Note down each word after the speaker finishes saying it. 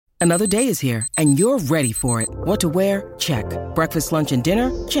Another day is here, and you're ready for it. What to wear? Check. Breakfast, lunch, and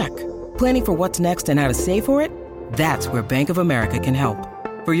dinner? Check. Planning for what's next and how to save for it? That's where Bank of America can help.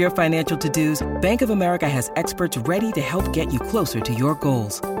 For your financial to-dos, Bank of America has experts ready to help get you closer to your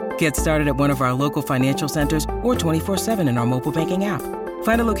goals. Get started at one of our local financial centers or 24/7 in our mobile banking app.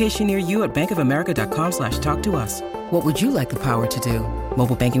 Find a location near you at bankofamerica.com/talktous. What would you like the power to do?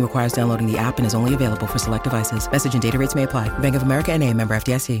 Mobile banking requires downloading the app and is only available for select devices. Message and data rates may apply. Bank of America N.A., member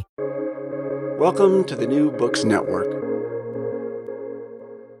FDIC. Welcome to the New Books Network.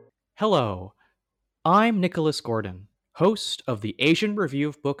 Hello, I'm Nicholas Gordon, host of the Asian Review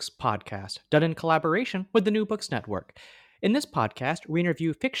of Books podcast, done in collaboration with the New Books Network. In this podcast, we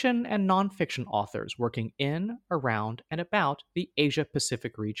interview fiction and nonfiction authors working in, around, and about the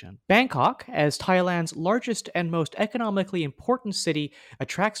Asia-Pacific region. Bangkok, as Thailand's largest and most economically important city,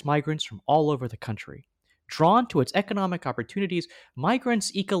 attracts migrants from all over the country. Drawn to its economic opportunities,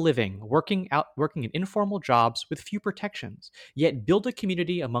 migrants eke a living working in informal jobs with few protections, yet build a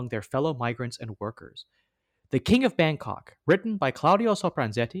community among their fellow migrants and workers. The King of Bangkok, written by Claudio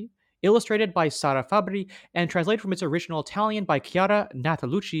Sopranzetti, illustrated by Sara Fabri, and translated from its original Italian by Chiara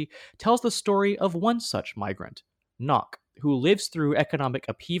Natalucci, tells the story of one such migrant, Nok, who lives through economic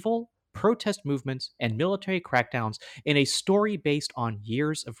upheaval, protest movements, and military crackdowns in a story based on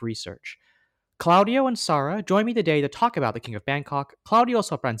years of research. Claudio and Sara join me today to talk about the King of Bangkok. Claudio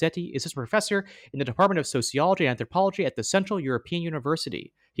Sopranzetti is a professor in the Department of Sociology and Anthropology at the Central European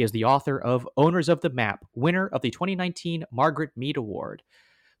University. He is the author of Owners of the Map, winner of the 2019 Margaret Mead Award.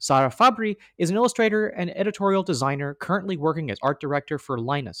 Sara Fabri is an illustrator and editorial designer currently working as art director for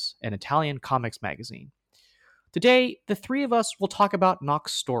Linus, an Italian comics magazine. Today, the three of us will talk about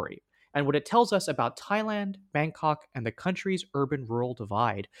Nok's story and what it tells us about Thailand, Bangkok, and the country's urban-rural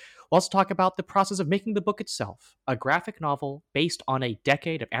divide. We'll also talk about the process of making the book itself, a graphic novel based on a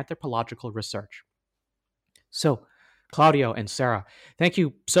decade of anthropological research. So, Claudio and Sara, thank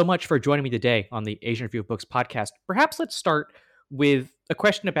you so much for joining me today on the Asian Review of Books podcast. Perhaps let's start with a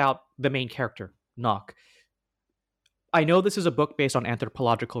question about the main character, Nok. I know this is a book based on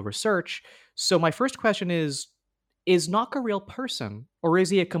anthropological research, so my first question is Nok a real person, or is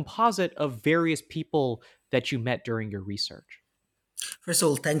he a composite of various people that you met during your research? First of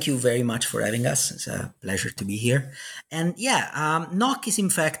all, thank you very much for having us. It's a pleasure to be here. And Nok is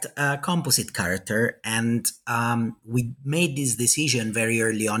in fact a composite character, and we made this decision very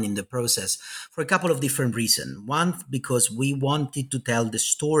early on in the process for a couple of different reasons. One, because we wanted to tell the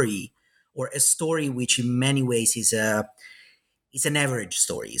story, or a story which in many ways is an average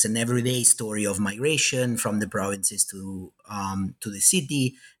story. It's an everyday story of migration from the provinces to the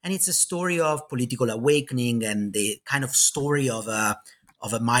city, and it's a story of political awakening and the kind of story of a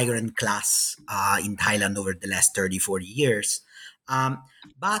migrant class in Thailand over the last 30, 40 years.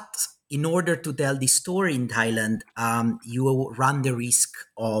 But in order to tell this story in Thailand, you run the risk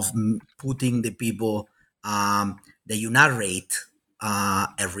of putting the people that you narrate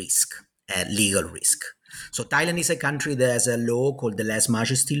at risk, at legal risk. So Thailand is a country that has a law called the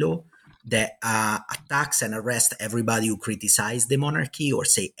lèse-majesté law that attacks and arrests everybody who criticizes the monarchy or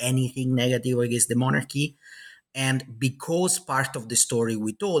say anything negative against the monarchy. And because part of the story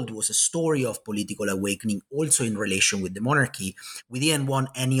we told was a story of political awakening also in relation with the monarchy, we didn't want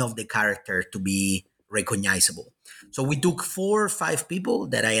any of the character to be recognizable. So we took 4 or 5 people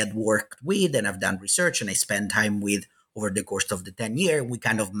that I had worked with and I've done research and I spent time with over the course of the 10 years. We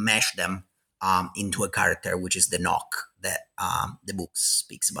kind of meshed them into a character, which is the Nok that the book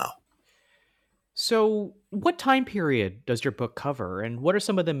speaks about. So, what time period does your book cover, and what are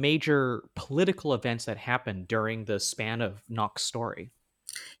some of the major political events that happened during the span of Nok's story?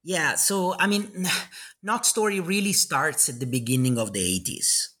 Yeah, so, Nok's story really starts at the beginning of the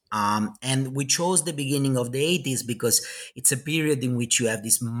 80s. And we chose the beginning of the 80s because it's a period in which you have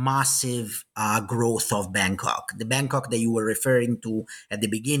this massive growth of Bangkok. The Bangkok that you were referring to at the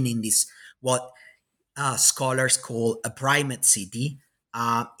beginning, this what scholars call a primate city.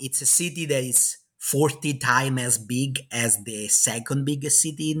 It's a city that is 40 times as big as the second biggest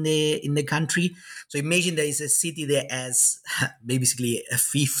city in the country. So imagine there is a city that has basically a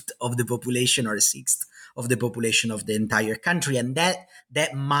fifth of the population or a sixth of the population of the entire country. And that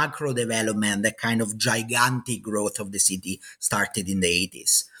macro development, that kind of gigantic growth of the city started in the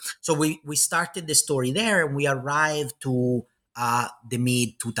 80s. So we started the story there and we arrived to the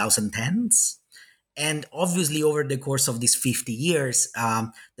mid 2010s. And obviously, over the course of these 50 years,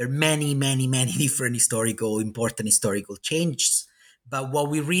 there are many, many, many different important historical changes. But what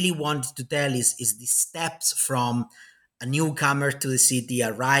we really wanted to tell is the steps from a newcomer to the city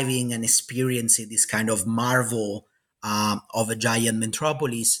arriving and experiencing this kind of marvel of a giant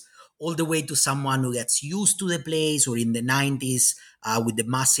metropolis, all the way to someone who gets used to the place, or in the 90s, with the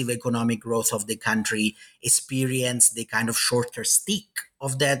massive economic growth of the country, experienced the kind of shorter stick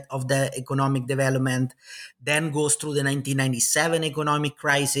of the economic development, then goes through the 1997 economic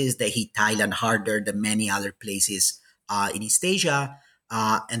crisis that hit Thailand harder than many other places in East Asia.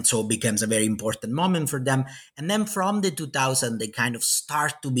 And so becomes a very important moment for them. And then from the 2000, they kind of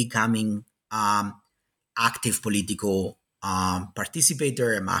start to becoming active political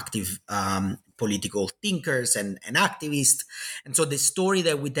participator and active political thinkers and activists. And so the story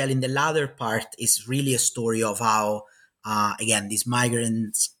that we tell in the latter part is really a story of how, again, these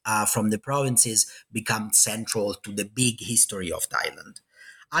migrants from the provinces become central to the big history of Thailand.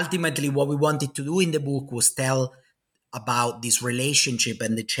 Ultimately, what we wanted to do in the book was tell about this relationship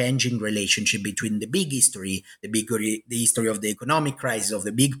and the changing relationship between the big history, the history of the economic crisis, of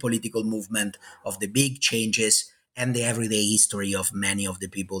the big political movement, of the big changes, and the everyday history of many of the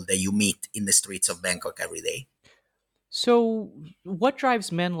people that you meet in the streets of Bangkok every day. So, what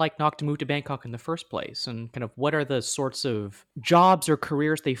drives men like Nok to move to Bangkok in the first place? And kind of what are the sorts of jobs or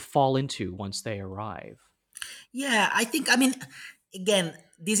careers they fall into once they arrive? Yeah, I mean, again,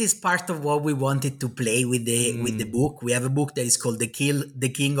 this is part of what we wanted to play with the book. We have a book that is called The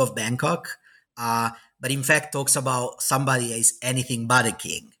King of Bangkok, but in fact talks about somebody that is anything but a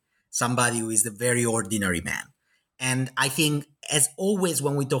king, somebody who is the very ordinary man. And I think, as always,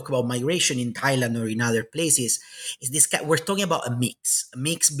 when we talk about migration in Thailand or in other places, we're talking about a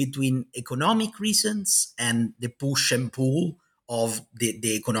mix between economic reasons and the push and pull of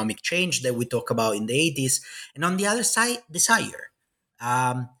the economic change that we talk about in the 80s, and on the other side, desire,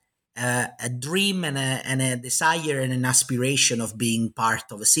 a dream and a desire and an aspiration of being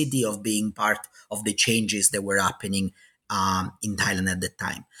part of a city, of being part of the changes that were happening in Thailand at the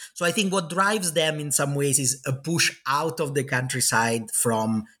time. So I think what drives them in some ways is a push out of the countryside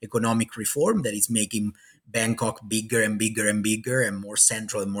from economic reform that is making Bangkok bigger and bigger and bigger and more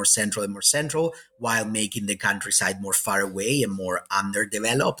central and more central and more central, while making the countryside more far away and more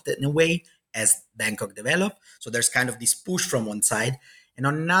underdeveloped in a way as Bangkok developed. So there's kind of this push from one side. And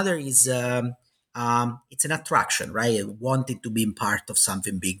on another is it's an attraction, right? I wanted to be part of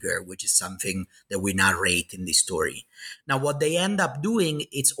something bigger, which is something that we narrate in this story. Now, what they end up doing,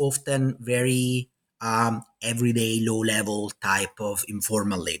 it's often very everyday, low-level type of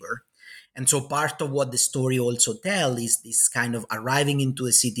informal labor. And so part of what the story also tells is this kind of arriving into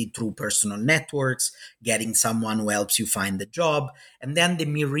a city through personal networks, getting someone who helps you find the job, and then the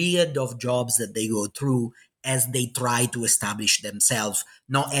myriad of jobs that they go through as they try to establish themselves,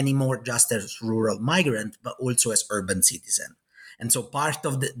 not anymore just as rural migrant, but also as urban citizen. And so part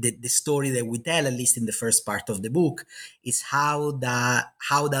of the story that we tell, at least in the first part of the book, is how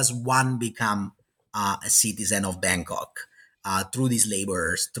does one become a citizen of Bangkok? Through these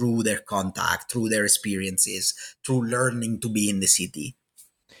laborers, through their contact, through their experiences, through learning to be in the city.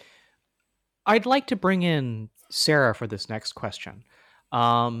 I'd like to bring in Sarah for this next question,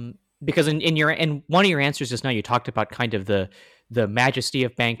 because in one of your answers just now, you talked about kind of the majesty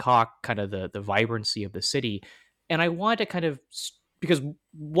of Bangkok, kind of the vibrancy of the city, and I want to kind of, because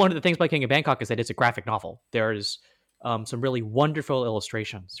one of the things about King of Bangkok is that it's a graphic novel. There's some really wonderful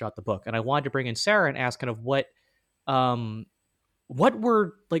illustrations throughout the book, and I wanted to bring in Sarah and ask kind of what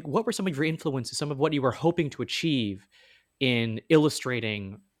were some of your influences, some of what you were hoping to achieve in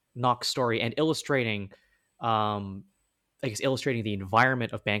illustrating Nok's story and illustrating, illustrating the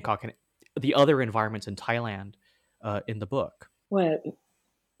environment of Bangkok and the other environments in Thailand in the book? Well,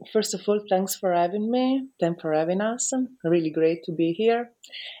 first of all, thanks for having me. Thanks for having us. Really great to be here.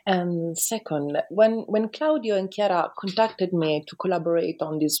 And second, when Claudio and Chiara contacted me to collaborate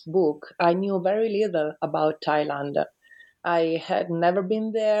on this book, I knew very little about Thailand. I had never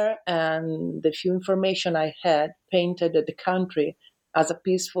been there, and the few information I had painted the country as a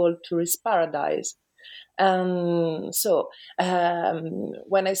peaceful tourist paradise. And so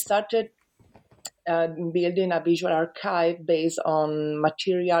when I started building a visual archive based on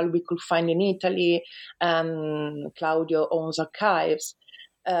material we could find in Italy, and Claudio owns archives,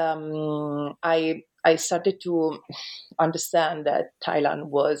 I started to understand that Thailand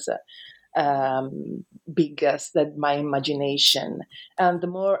was biggest than my imagination. And the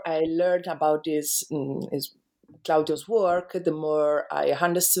more I learned about this Claudio's work, the more I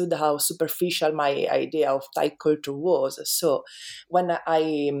understood how superficial my idea of Thai culture was. So when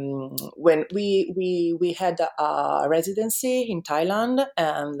we had a residency in Thailand,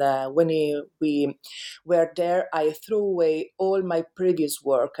 and when we were there, I threw away all my previous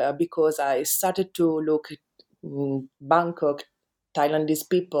work because I started to look at Bangkok Thailandese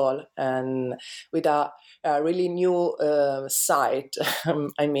people, and with a really new sight.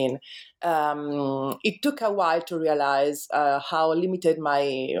 It took a while to realize how limited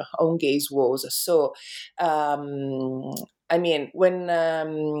my own gaze was. So,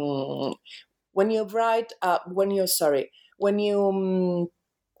 when you write, when you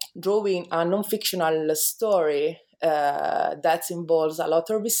drawing a non-fictional story that involves a lot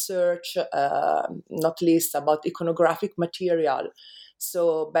of research, not least about iconographic material.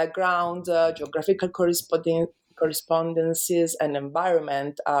 So background, geographical correspondences, and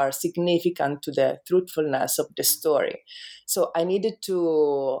environment are significant to the truthfulness of the story. So I needed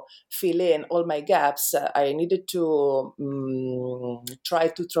to fill in all my gaps. I needed to try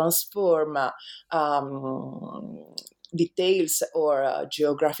to transform details or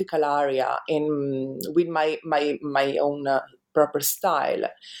geographical area in with my own proper style.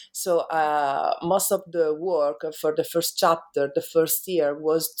 So most of the work for the first chapter, the first year,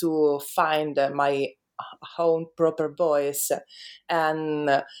 was to find my own proper voice,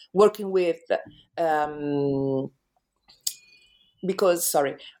 and working with because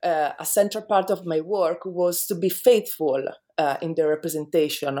a central part of my work was to be faithful in the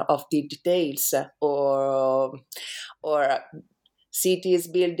representation of the details or cities,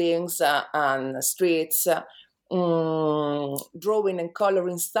 buildings, and streets. Drawing and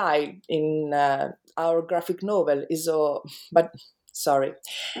coloring style in our graphic novel is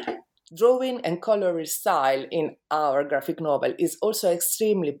drawing and coloring style in our graphic novel is also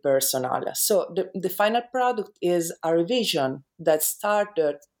extremely personal. So the final product is a revision that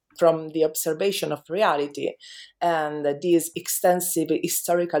started from the observation of reality and this extensive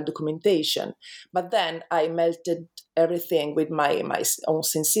historical documentation. But then I melted everything with my own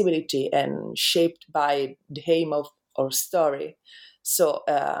sensibility and shaped by the aim of our story. So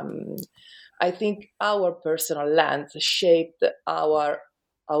I think our personal lens shaped our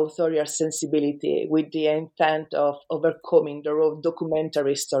authorial sensibility with the intent of overcoming the raw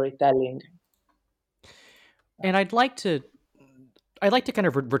documentary storytelling. And I'd like to kind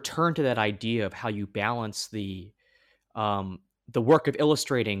of return to that idea of how you balance the work of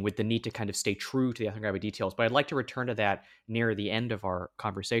illustrating with the need to kind of stay true to the ethnographic details. But I'd like to return to that near the end of our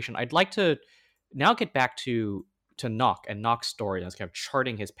conversation. I'd like to now get back to Nok and Nok's story. That's kind of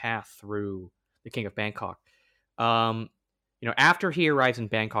charting his path through the King of Bangkok. After he arrives in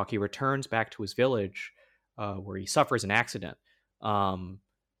Bangkok, he returns back to his village where he suffers an accident,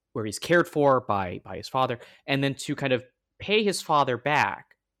 where he's cared for by his father. And then to kind of pay his father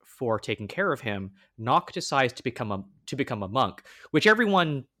back for taking care of him, Nok decides to become a monk, which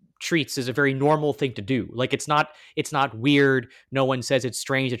everyone treats as a very normal thing to do. Like it's not weird. No one says it's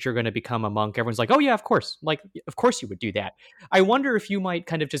strange that you're going to become a monk. Everyone's like, oh yeah, of course. Like, of course you would do that. I wonder if you might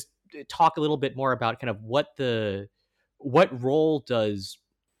kind of just talk a little bit more about kind of what role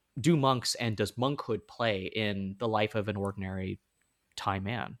do monks and does monkhood play in the life of an ordinary Thai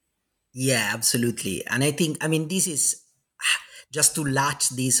man? Yeah, absolutely. And I think, this is just to latch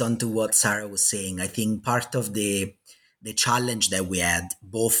this onto what Sarah was saying. I think part of the challenge that we had,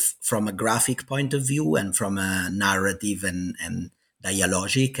 both from a graphic point of view and from a narrative and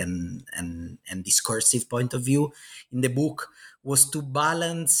dialogic and discursive point of view in the book, was to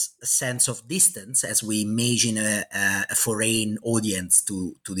balance a sense of distance as we imagine a foreign audience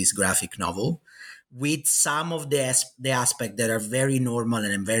to this graphic novel, with some of the aspects that are very normal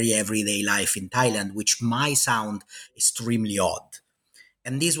and very everyday life in Thailand, which might sound extremely odd.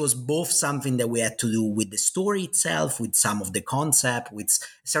 And this was both something that we had to do with the story itself, with some of the concept, with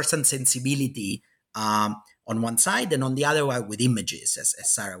certain sensibility on one side, and on the other one with images, as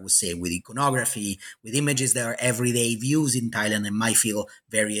Sarah was saying, with iconography, with images that are everyday views in Thailand and might feel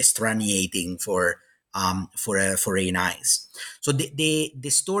very extraneating for foreign eyes. So the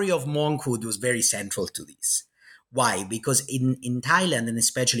story of monkhood was very central to this. Why? Because in Thailand, and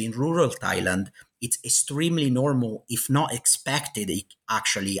especially in rural Thailand, it's extremely normal, if not expected,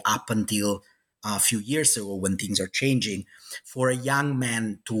 actually up until a few years ago when things are changing, for a young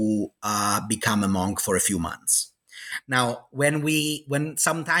man to become a monk for a few months. Now, when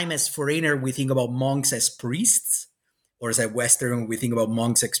sometimes as foreigner we think about monks as priests, or as a Western we think about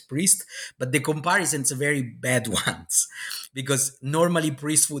monks as priests, but the comparisons are very bad ones, because normally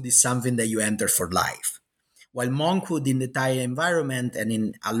priesthood is something that you enter for life. While monkhood in the Thai environment and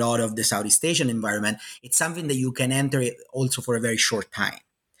in a lot of the Southeast Asian environment, it's something that you can enter also for a very short time.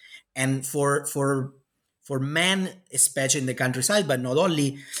 And for men, especially in the countryside, but not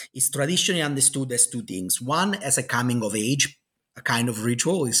only, is traditionally understood as two things. One, as a coming of age, a kind of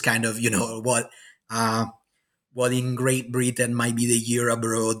ritual, is kind of, what in Great Britain might be the year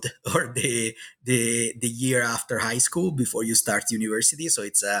abroad or the year after high school before you start university. So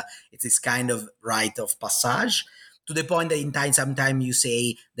it's this kind of rite of passage, to the point that in time sometimes you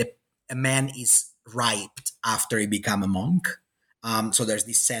say that a man is ripe after he become a monk. So there's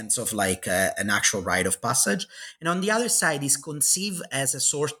this sense of like an actual rite of passage. And on the other side is conceived as a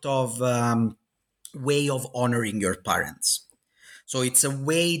sort of way of honoring your parents. So it's a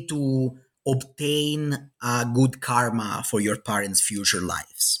way to obtain good karma for your parents' future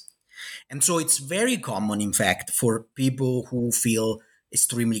lives. And so it's very common, in fact, for people who feel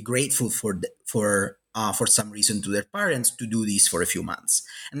extremely grateful for some reason to their parents to do this for a few months.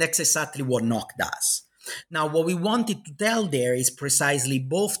 And that's exactly what Knock does. Now, what we wanted to tell there is precisely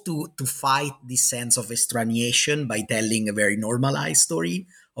both to fight this sense of extraneation by telling a very normalized story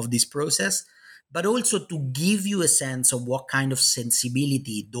of this process, but also to give you a sense of what kind of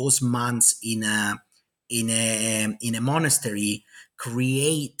sensibility those months in a monastery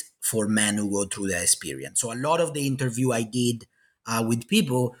create for men who go through the experience. So a lot of the interview I did with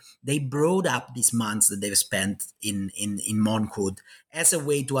people, they brought up these months that they've spent in monkhood as a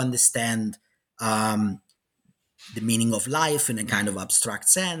way to understand the meaning of life in a kind of abstract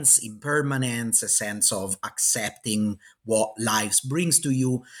sense, impermanence, a sense of accepting what life brings to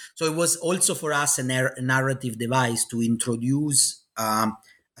you. So it was also for us a narrative device to introduce a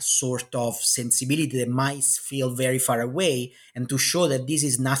sort of sensibility that might feel very far away, and to show that this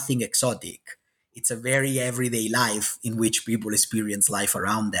is nothing exotic. It's a very everyday life in which people experience life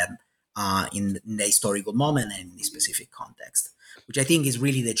around them in the historical moment and in this specific context, which I think is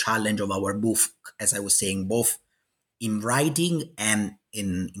really the challenge of our book, as I was saying, both in writing and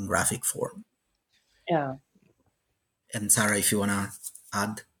in graphic form. Yeah. And Sarah, if you want to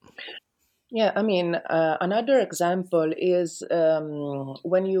add. Yeah, I mean, another example is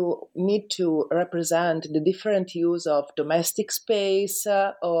when you need to represent the different use of domestic space,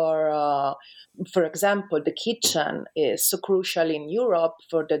 or, for example, the kitchen is so crucial in Europe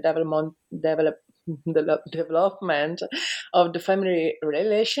for the development of the family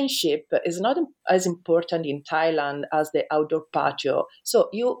relationship, is not as important in Thailand as the outdoor patio. So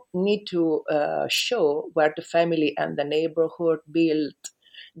you need to show where the family and the neighborhood build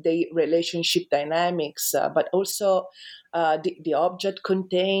the relationship dynamics, but also the object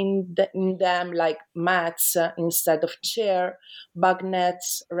contained in them, like mats instead of chair, bag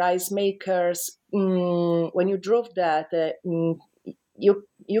nets, rice makers. When you drove that, you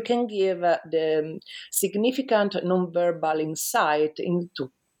can give the significant nonverbal insight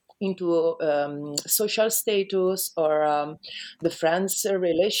into social status, or the friends'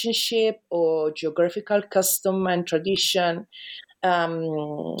 relationship, or geographical custom and tradition.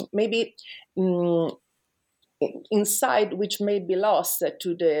 Maybe inside, which may be lost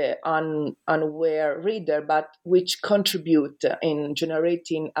to the unaware reader, but which contribute in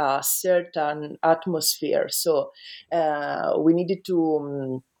generating a certain atmosphere. So we needed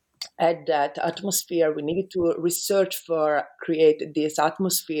to add that atmosphere. We needed to research for create this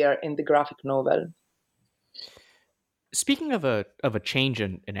atmosphere in the graphic novel. Speaking of a change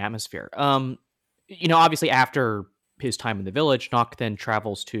in atmosphere, obviously after his time in the village, Nock then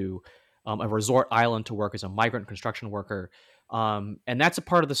travels to a resort island to work as a migrant construction worker. And that's a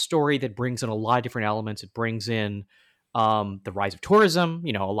part of the story that brings in a lot of different elements. It brings in the rise of tourism,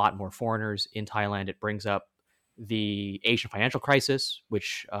 a lot more foreigners in Thailand. It brings up the Asian financial crisis,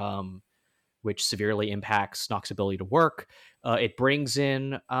 which severely impacts Nock's ability to work. It brings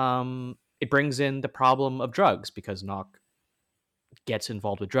in the problem of drugs, because Nock gets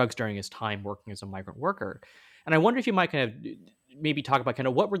involved with drugs during his time working as a migrant worker. And I wonder if you might kind of maybe talk about kind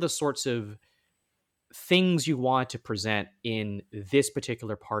of what were the sorts of things you want to present in this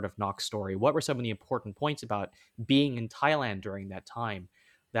particular part of Nock's story. What were some of the important points about being in Thailand during that time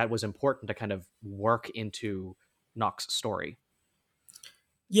that was important to kind of work into Nock's story?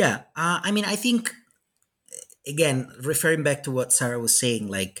 Yeah, I think, again, referring back to what Sarah was saying,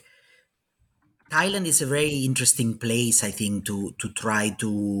 like, Thailand is a very interesting place, I think, to try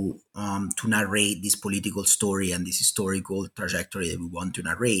to narrate this political story and this historical trajectory that we want to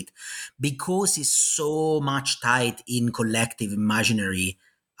narrate, because it's so much tied in collective imaginary.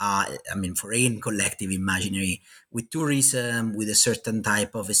 Foreign collective imaginary, with tourism, with a certain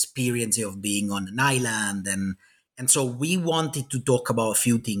type of experience of being on an island, and so we wanted to talk about a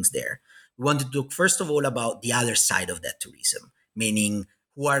few things there. We wanted to talk, first of all, about the other side of that tourism, meaning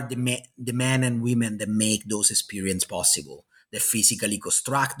who are the men and women that make those experiences possible, that physically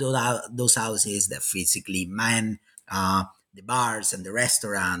construct those houses, that physically man the bars and the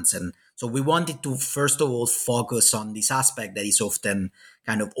restaurants. And So we wanted to, first of all, focus on this aspect that is often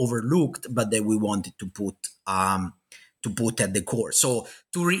kind of overlooked, but that we wanted to put at the core. So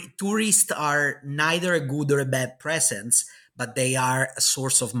tourists are neither a good or a bad presence, but they are a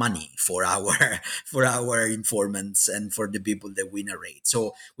source of money for our for our informants and for the people that we narrate.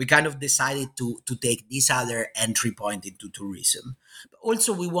 So we kind of decided to take this other entry point into tourism. But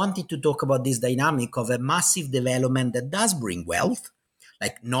also, we wanted to talk about this dynamic of a massive development that does bring wealth.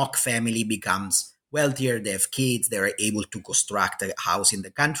 Like Nock family becomes wealthier, they have kids, they're able to construct a house in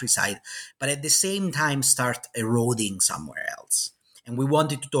the countryside, but at the same time start eroding somewhere else. And we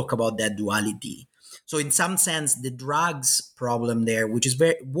wanted to talk about that duality. So in some sense, the drugs problem there, which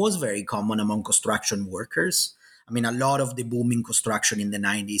was very common among construction workers. I mean, a lot of the booming construction in the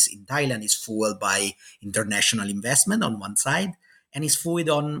 90s in Thailand is fueled by international investment on one side, and is fueled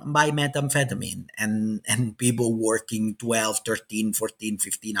on by methamphetamine and people working 12, 13, 14,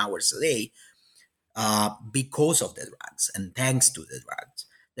 15 hours a day because of the drugs and thanks to the drugs.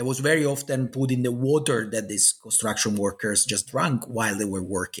 That was very often put in the water that these construction workers just drank while they were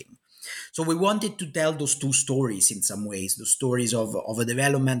working. So we wanted to tell those two stories in some ways, the stories of a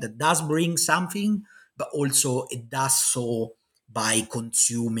development that does bring something, but also it does so by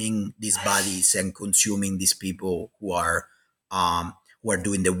consuming these bodies and consuming these people who are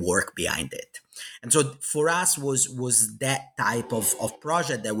doing the work behind it. And so for us was that type of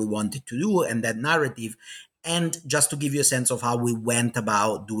project that we wanted to do and that narrative. And just to give you a sense of how we went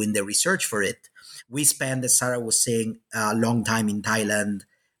about doing the research for it, we spent, as Sarah was saying, a long time in Thailand.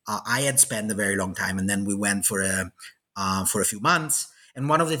 I had spent a very long time, and then we went for a few months. And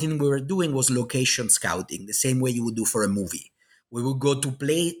one of the things we were doing was location scouting, the same way you would do for a movie. We would go to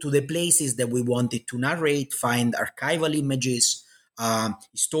the places that we wanted to narrate, find archival images,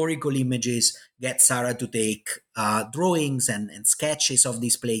 historical images, get Sarah to take drawings and sketches of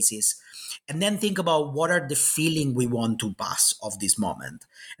these places, and then think about what are the feeling we want to pass of this moment.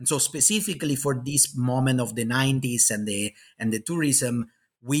 And so specifically for this moment of the 90s and the tourism,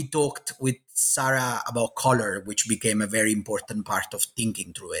 we talked with Sarah about color, which became a very important part of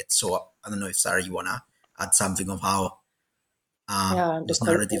thinking through it. So I don't know if Sarah, you want to add something of how this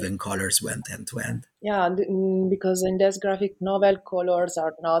narrative and colors went end to end. Yeah, because in this graphic novel, colors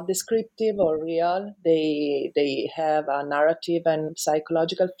are not descriptive or real. They have a narrative and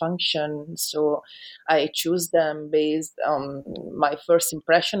psychological function. So I choose them based on my first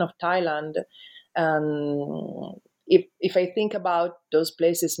impression of Thailand. And if I think about those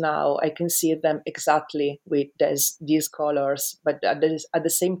places now, I can see them exactly with these colors. But at the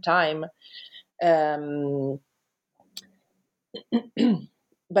same time,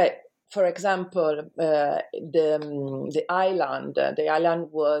 but for example, the island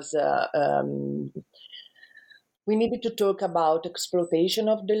was. We needed to talk about exploitation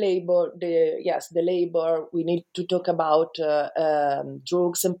of the labor. The labor. We need to talk about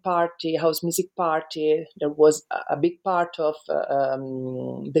drugs and party, house music party. There was a big part of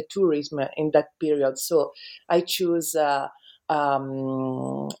the tourism in that period. So I choose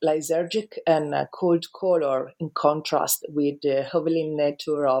lysergic and cold color in contrast with the Hovelin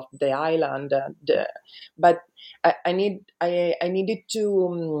nature of the island. But I needed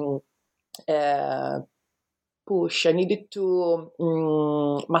to push. I needed to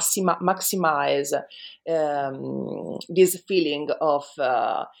maximize this feeling of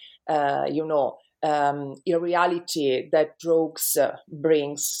irreality that drugs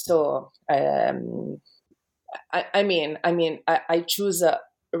brings. So I choose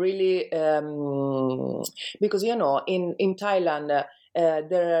really because in Thailand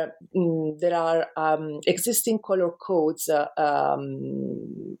there are existing color codes.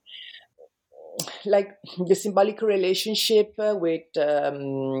 Like the symbolic relationship with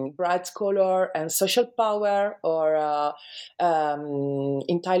bright color and social power, or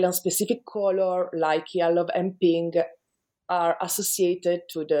in Thailand specific color like yellow and pink are associated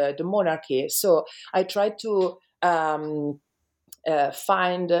to the monarchy. So I try to find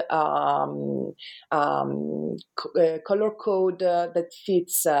color code that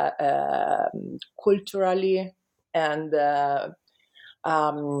fits culturally and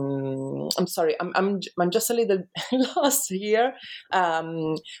I'm sorry, I'm just a little lost here.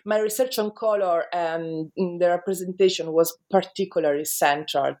 My research on color and the representation was particularly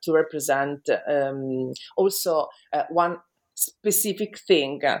central to represent also one specific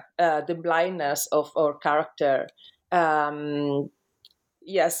thing, the blindness of our character.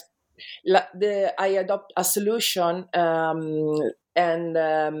 Yes, I adopt a solution and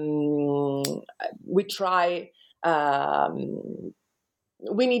we try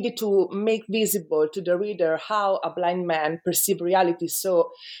we needed to make visible to the reader how a blind man perceives reality.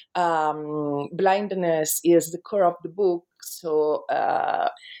 So blindness is the core of the book. So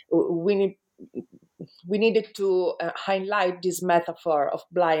we needed to highlight this metaphor of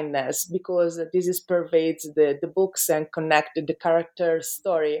blindness, because this is pervades the books and connected the character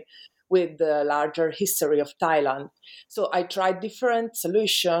story with the larger history of Thailand. So I tried different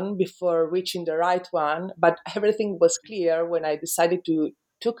solutions before reaching the right one, but everything was clear when I decided to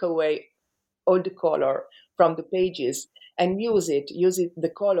took away all the color from the pages and use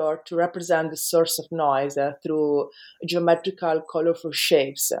the color to represent the source of noise through geometrical colorful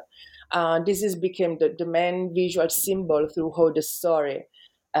shapes. This is became the main visual symbol throughout the story.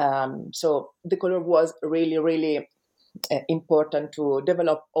 So the color was really, really important to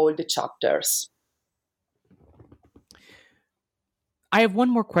develop all the chapters. I have one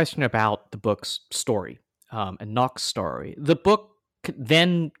more question about the book's story, and Nock's story. The book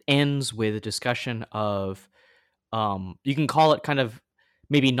then ends with a discussion of, you can call it kind of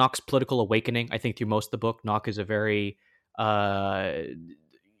maybe Nock's political awakening. I think through most of the book, Nock is a very, I'm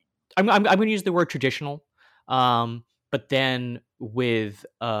going to use the word traditional, but then with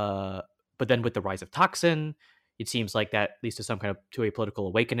the rise of Thaksin, it seems like that leads to some kind of to a political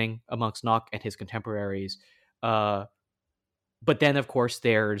awakening amongst Nock and his contemporaries. But then, of course,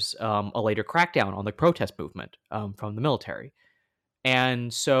 there's a later crackdown on the protest movement from the military.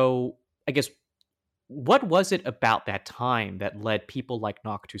 And so, I guess, what was it about that time that led people like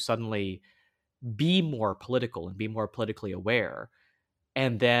Nock to suddenly be more political and be more politically aware?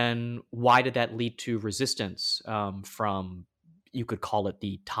 And then why did that lead to resistance from, you could call it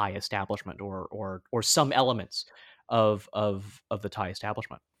the Thai establishment or some elements of the Thai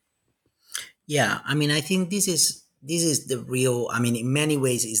establishment? Yeah, I mean, I think this is the real. I mean, in many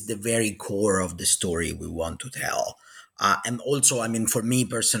ways, is the very core of the story we want to tell. And also, I mean, for me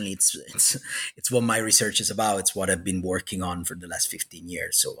personally, it's what my research is about. It's what I've been working on for the last 15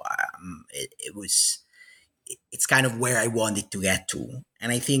 years. So it's kind of where I wanted to get to.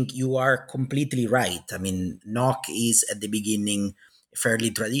 And I think you are completely right. I mean, Nock is at the beginning a fairly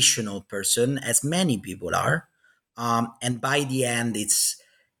traditional person, as many people are. And by the end, it's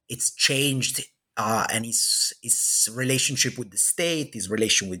changed, and his relationship with the state, his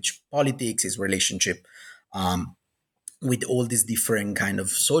relation with politics, his relationship with all these different kind of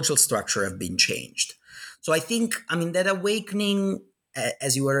social structure have been changed. So I think, I mean, that awakening,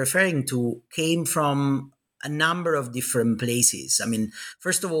 as you were referring to, came from a number of different places. I mean,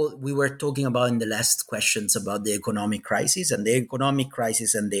 first of all, we were talking about in the last questions about the economic crisis, and the economic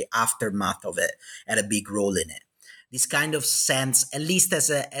crisis and the aftermath of it had a big role in it. This kind of sense, at least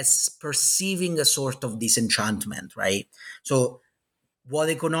as perceiving a sort of disenchantment, right? So what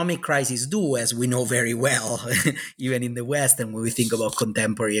economic crises do, as we know very well, even in the West, and when we think about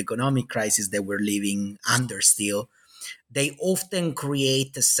contemporary economic crisis that we're living under still, they often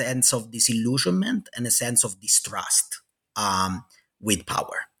create a sense of disillusionment and a sense of distrust with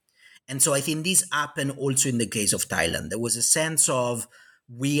power. And so I think this happened also in the case of Thailand. There was a sense of,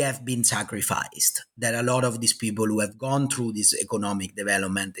 we have been sacrificed, that a lot of these people who have gone through this economic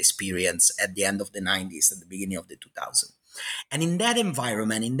development experience at the end of the 90s, at the beginning of the 2000s. And in that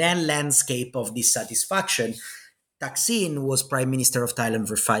environment, in that landscape of dissatisfaction, Thaksin was Prime Minister of Thailand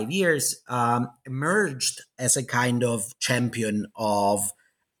for 5 years, emerged as a kind of champion of,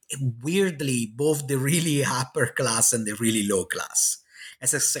 weirdly, both the really upper class and the really low class.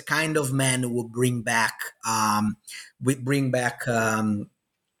 As a kind of man who would bring back a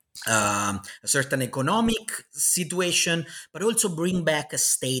certain economic situation, but also bring back a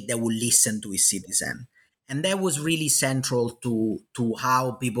state that would listen to his citizen. And that was really central to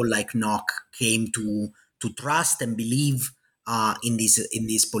how people like Nock came to trust and believe in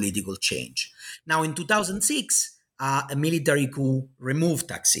this political change. Now, in 2006, a military coup removed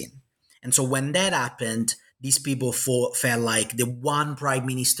Thaksin. And so when that happened, these people felt like the one prime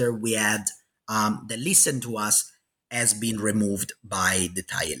minister we had that listened to us has been removed by the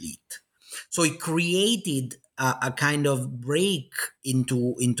Thai elite. So it created a kind of break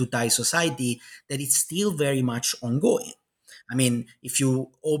into Thai society that is still very much ongoing. I mean, if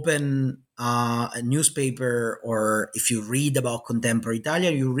you open a newspaper or if you read about contemporary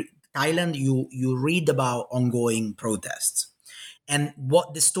Thailand, you read about ongoing protests. And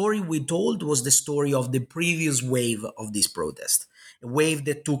what the story we told was the story of the previous wave of this protest, a wave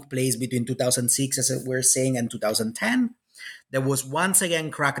that took place between 2006, as we're saying, and 2010. There was once again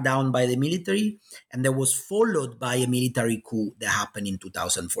crackdown by the military, and that was followed by a military coup that happened in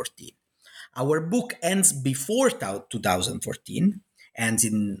 2014. Our book ends before 2014, ends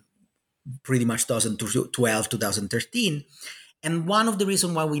in pretty much 2012, 2013. And one of the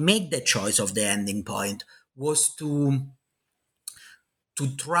reasons why we made that choice of the ending point was to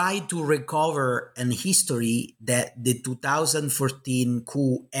try to recover an history that the 2014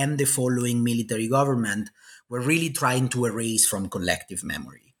 coup and the following military government were really trying to erase from collective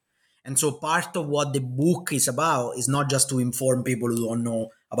memory. And so part of what the book is about is not just to inform people who don't know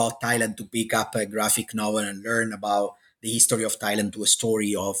about Thailand to pick up a graphic novel and learn about the history of Thailand to a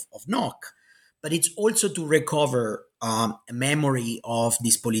story of Nok, but it's also to recover a memory of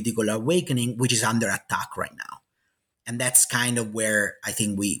this political awakening, which is under attack right now. And that's kind of where I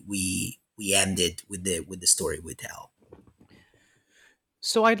think we ended with the story we tell.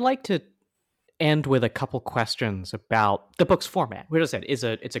 So I'd like to end with a couple questions about the book's format. Which I said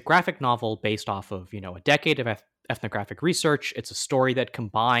it's a graphic novel based off of a decade of ethnographic research. It's a story that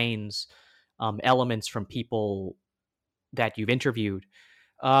combines elements from people that you've interviewed.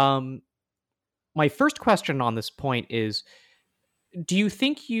 My first question on this point is: do you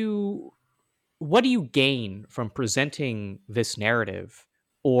think what do you gain from presenting this narrative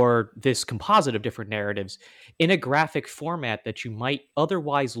or this composite of different narratives in a graphic format that you might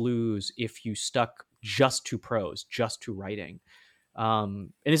otherwise lose if you stuck just to prose, just to writing?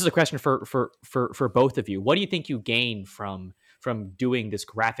 And this is a question for both of you. What do you think you gain from doing this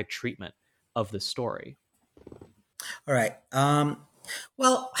graphic treatment of the story? All right.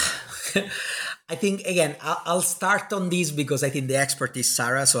 Well, I think, again, I'll start on this because I think the expert is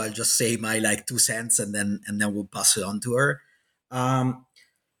Sarah. So I'll just say my 2 cents and then we'll pass it on to her.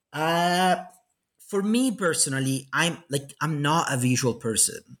 For me personally, I'm not a visual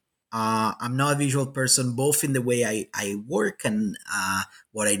person. I'm not a visual person, both in the way I work and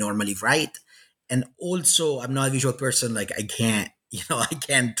what I normally write. And also I'm not a visual person. I can't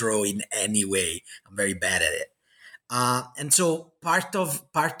draw in any way. I'm very bad at it. And so part of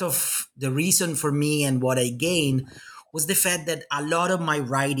the reason for me and what I gain was the fact that a lot of my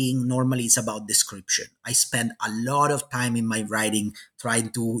writing normally is about description. I spend a lot of time in my writing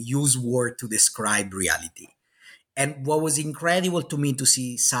trying to use word to describe reality. And what was incredible to me to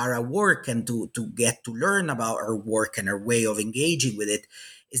see Sarah work and to get to learn about her work and her way of engaging with it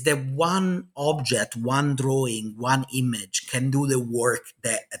is that one object, one drawing, one image can do the work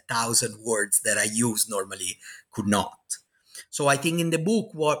that 1,000 words that I use normally could not. So I think in the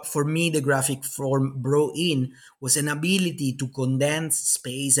book, what for me the graphic form brought in was an ability to condense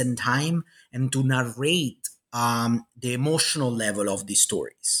space and time and to narrate the emotional level of these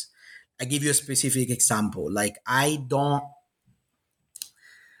stories. I give you a specific example.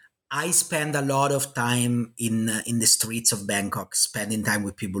 I spend a lot of time in the streets of Bangkok, spending time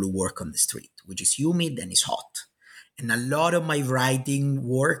with people who work on the street, which is humid and it's hot. And a lot of my writing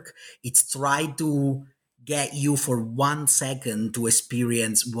work, it's try to get you for 1 second to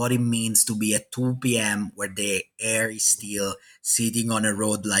experience what it means to be at 2 p.m. where the air is still sitting on a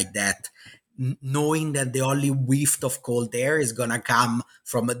road like that, knowing that the only whiff of cold air is going to come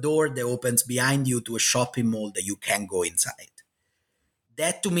from a door that opens behind you to a shopping mall that you can't go inside.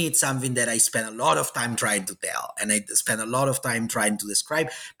 That to me is something that I spend a lot of time trying to tell, and I spend a lot of time trying to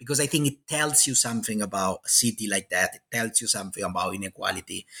describe, because I think it tells you something about a city like that. It tells you something about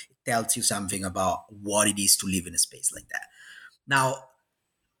inequality. It tells you something about what it is to live in a space like that. Now,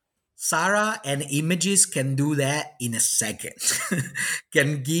 Sarah and images can do that in a second,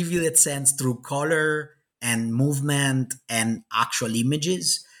 can give you that sense through color and movement and actual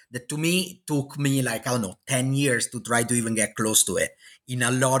images that to me took me 10 years to try to even get close to it in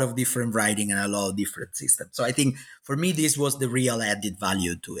a lot of different writing and a lot of different systems. So I think for me, this was the real added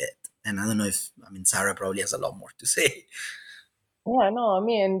value to it. And I don't know Sarah probably has a lot more to say. Yeah, no,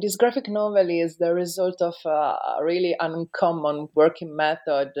 this graphic novel is the result of a really uncommon working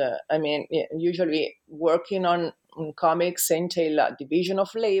method. Usually working on comics entail a division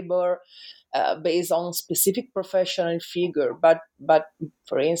of labor based on specific professional figure. But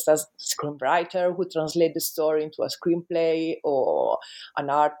for instance, screenwriter who translates the story into a screenplay, or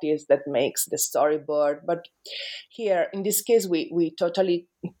an artist that makes the storyboard. But here, in this case, we totally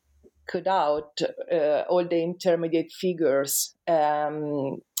cut out all the intermediate figures.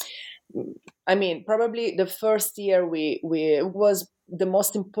 Probably the first year we was the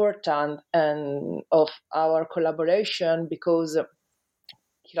most important of our collaboration, because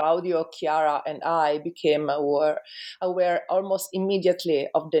Claudio, Chiara, and I became aware almost immediately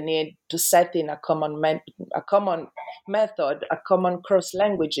of the need to set in a common method, a common cross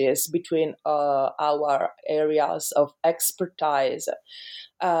languages between our areas of expertise.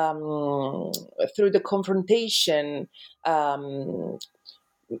 Through the confrontation,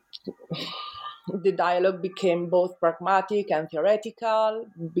 the dialogue became both pragmatic and theoretical,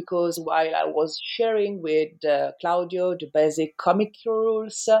 because while I was sharing with Claudio the basic comic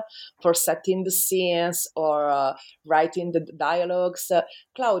rules for setting the scenes or writing the dialogues,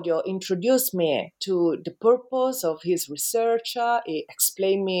 Claudio introduced me to the purpose of his research. He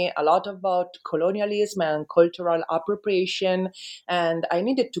explained me a lot about colonialism and cultural appropriation, and I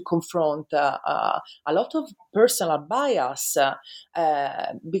needed to confront a lot of personal bias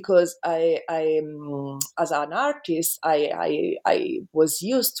because as an artist, I was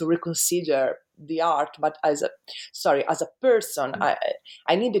used to reconsider the art, but as a person,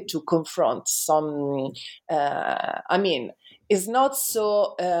 I needed to confront some. It's not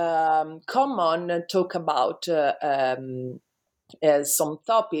so common to talk about some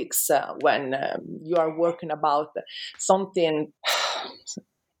topics when you are working about something.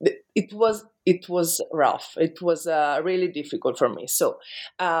 It was rough. It was really difficult for me. So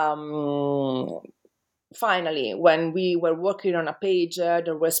finally, when we were working on a page,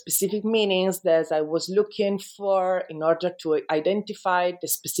 there were specific meanings that I was looking for in order to identify the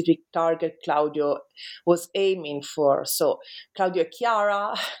specific target Claudio was aiming for. So Claudio and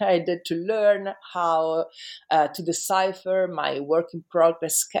Chiara, I had to learn how to decipher my work in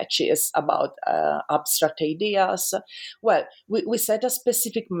progress sketches about abstract ideas. Well, we set a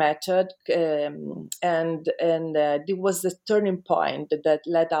specific method, and it was the turning point that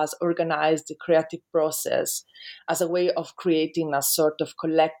let us organize the creative process as a way of creating a sort of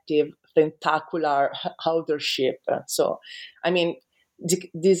collective tentacular authorship. So,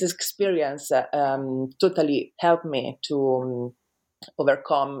 this experience totally helped me to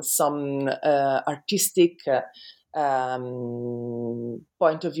overcome some artistic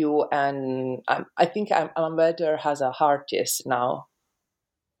point of view, and I think I'm better as an artist now.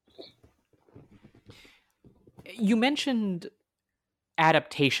 You mentioned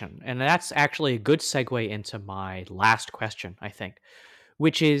adaptation, and that's actually a good segue into my last question, I think,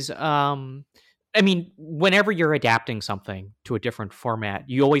 which is whenever you're adapting something to a different format,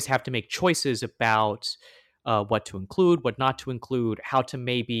 you always have to make choices about what to include, what not to include, how to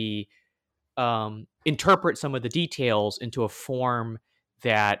maybe interpret some of the details into a form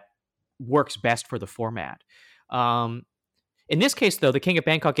that works best for the format. In this case, though, The King of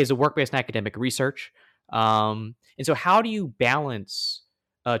Bangkok is a work-based academic research. And so how do you balance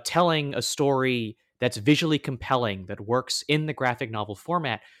telling a story that's visually compelling, that works in the graphic novel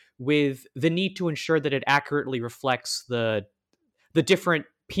format, with the need to ensure that it accurately reflects the different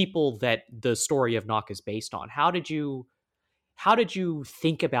people that the story of Knock is based on? How did you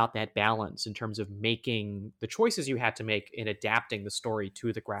think about that balance in terms of making the choices you had to make in adapting the story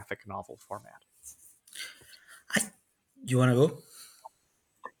to the graphic novel format? You want to go?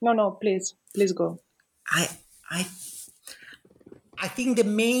 No, please go. I think the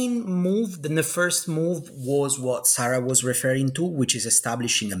main move, the first move, was what Sarah was referring to, which is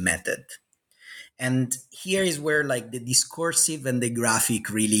establishing a method. And here is where like the discursive and the graphic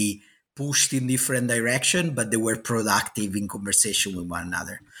really pushed in different direction, but they were productive in conversation with one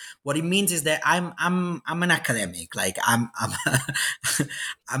another. What it means is that I'm an academic, like I'm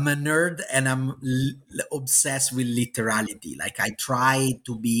I'm a nerd, and I'm obsessed with literality. Like I try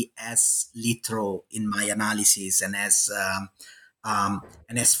to be as literal in my analysis and as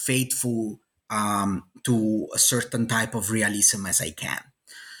faithful to a certain type of realism as I can.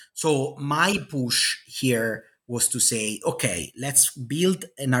 So my push here was to say, okay, let's build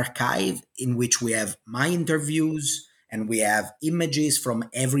an archive in which we have my interviews and we have images from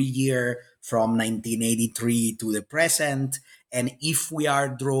every year from 1983 to the present. And if we are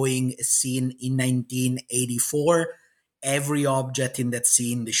drawing a scene in 1984, every object in that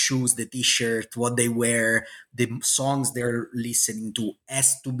scene, the shoes, the t-shirt, what they wear, the songs they're listening to,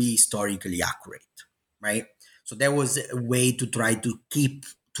 has to be historically accurate, right? So that was a way to try to keep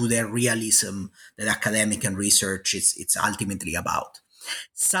to the realism that academic and research it's ultimately about.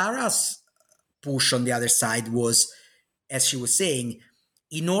 Sarah's push on the other side was, as she was saying,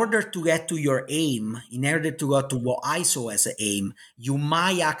 in order to get to your aim, in order to go to what I saw as an aim, you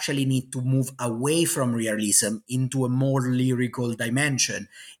might actually need to move away from realism into a more lyrical dimension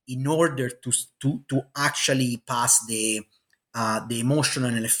in order to actually pass the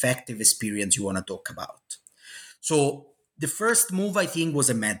emotional and effective experience you want to talk about. So the first move, I think, was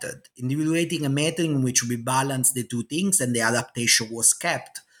a method, individuating a method in which we balance the two things, and the adaptation was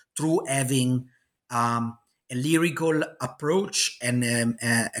kept through having a lyrical approach and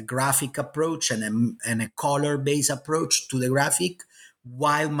a graphic approach and a color-based approach to the graphic,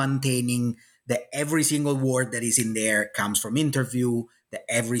 while maintaining that every single word that is in there comes from interview, that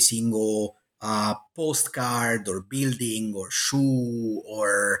every single postcard or building or shoe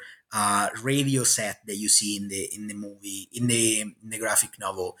or radio set that you see in the movie, in the graphic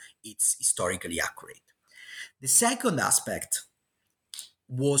novel, it's historically accurate. The second aspect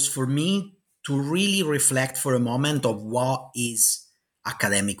was for me to really reflect for a moment of what is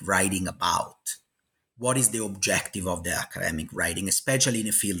academic writing about. What is the objective of the academic writing, especially in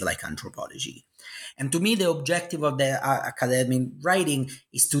a field like anthropology? And to me, the objective of the academic writing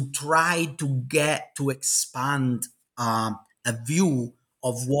is to try to expand a view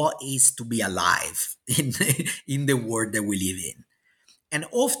of what is to be alive in the world that we live in. And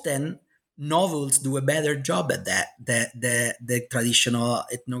often novels do a better job at that than the traditional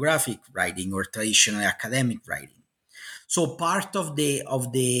ethnographic writing or traditional academic writing. So part of the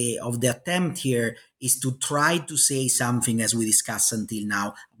attempt here is to try to say something, as we discussed until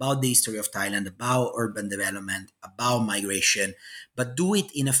now, about the history of Thailand, about urban development, about migration, but do it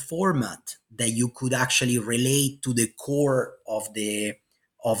in a format that you could actually relate to the core of the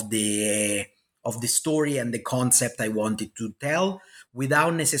of the story and the concept I wanted to tell,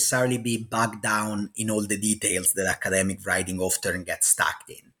 without necessarily being bogged down in all the details that academic writing often gets stuck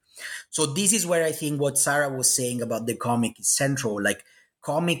in. So this is where I think what Sarah was saying about the comic is central. Like,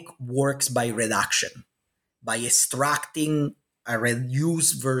 comic works by reduction, by extracting a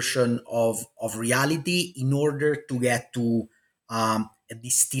reduced version of reality in order to get to a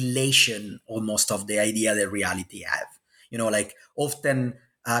distillation almost of the idea that reality have. Like often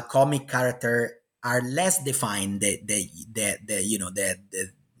comic character are less defined the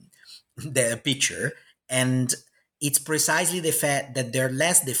picture, and it's precisely the fact that they're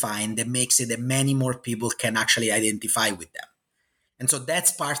less defined that makes it that many more people can actually identify with them. And so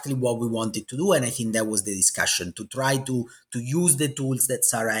that's partly what we wanted to do. And I think that was the discussion, to try to use the tools that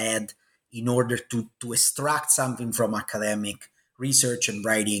Sarah had in order to extract something from academic research and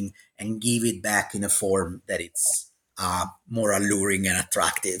writing and give it back in a form that it's more alluring and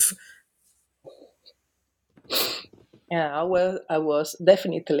attractive. Yeah, I was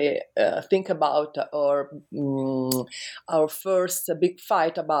definitely think about our first big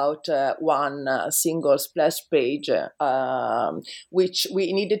fight about one single splash page, which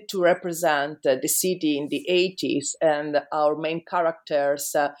we needed to represent the city in the 80s, and our main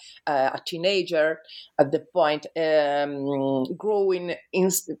characters, a teenager at the point growing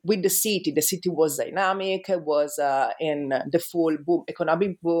with the city. The city was dynamic, was in the full boom,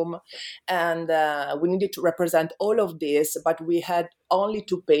 economic boom, and we needed to represent all of this, but we had only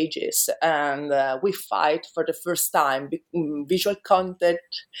 2 pages, and we fight for the first time visual content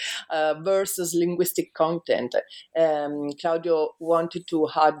versus linguistic content. Claudio wanted to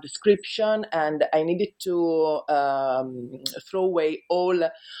add description, and I needed to throw away all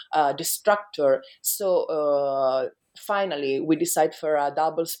the structure. So finally, we decide for a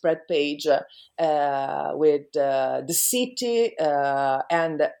double spread page with the city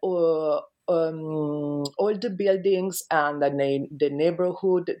and all the buildings and the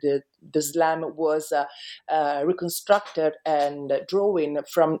neighborhood, the slum was reconstructed and drawing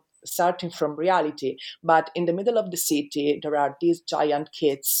starting from reality. But in the middle of the city, there are these giant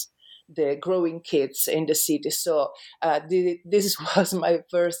kids, the growing kids in the city. So this was my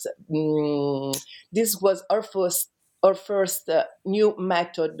first. This was our first new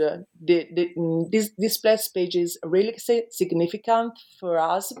method. This splash page is really significant for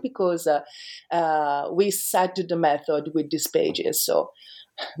us because we set the method with these pages. So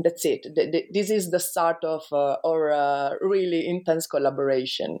that's it. This is the start of our really intense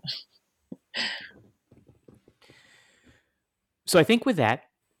collaboration. So I think with that,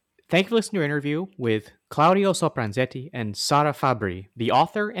 thank you for listening to our interview with Claudio Sopranzetti and Sara Fabri, the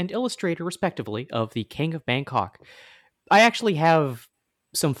author and illustrator, respectively, of The King of Bangkok. I actually have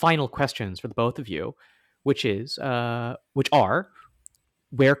some final questions for the both of you, which are,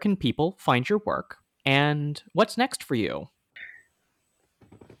 where can people find your work, and what's next for you?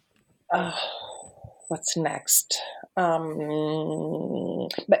 What's next? But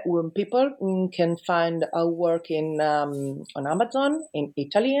when people can find our work on Amazon, in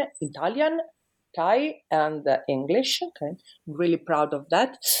Italian, Thai, and English. Okay, I'm really proud of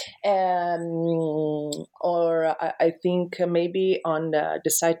that. Or I think maybe on the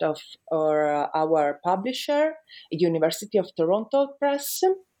site of our publisher, University of Toronto Press.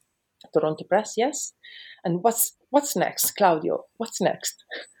 Toronto Press, yes. And what's next, Claudio? What's next?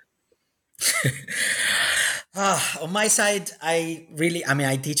 On my side, I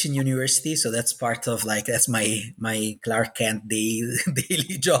teach in university, so that's part of that's my Clark Kent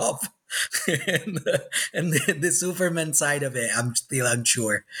daily job. and the Superman side of it, I'm still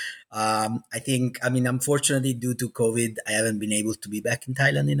unsure. I think, unfortunately, due to COVID, I haven't been able to be back in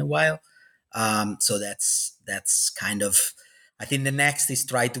Thailand in a while. So that's kind of, I think the next is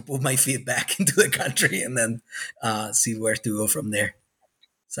try to put my feet back into the country and then see where to go from there.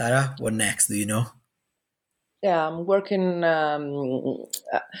 Sarah, what next? Do you know? Yeah, I'm working. I'm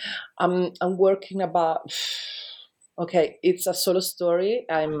working about. Okay, it's a solo story.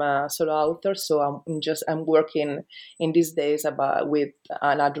 I'm a solo author, so I'm working in these days with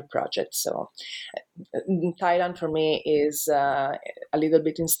another project. So Thailand for me is a little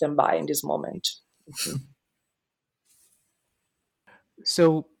bit in standby in this moment.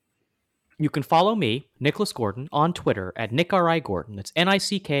 So you can follow me, Nicholas Gordon, on Twitter at NickRIGordon. That's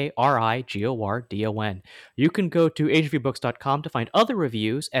NickRigordon. You can go to AsianReviewBooks.com to find other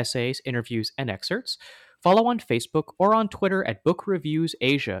reviews, essays, interviews, and excerpts. Follow on Facebook or on Twitter at Book Reviews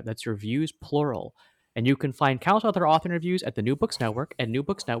Asia. That's reviews plural. And you can find countless other author interviews at the New Books Network at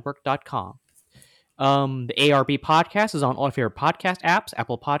newbooksnetwork.com. The ARB podcast is on all of your podcast apps,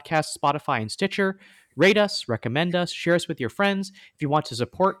 Apple Podcasts, Spotify, and Stitcher. Rate us, recommend us, share us with your friends. If you want to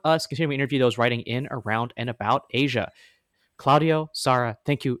support us, continue to interview those writing in, around, and about Asia. Claudio, Sarah,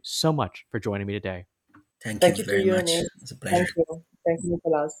 thank you so much for joining me today. Thank you very much. Nick. It's a pleasure. Thank you,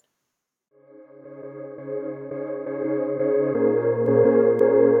 Nicholas.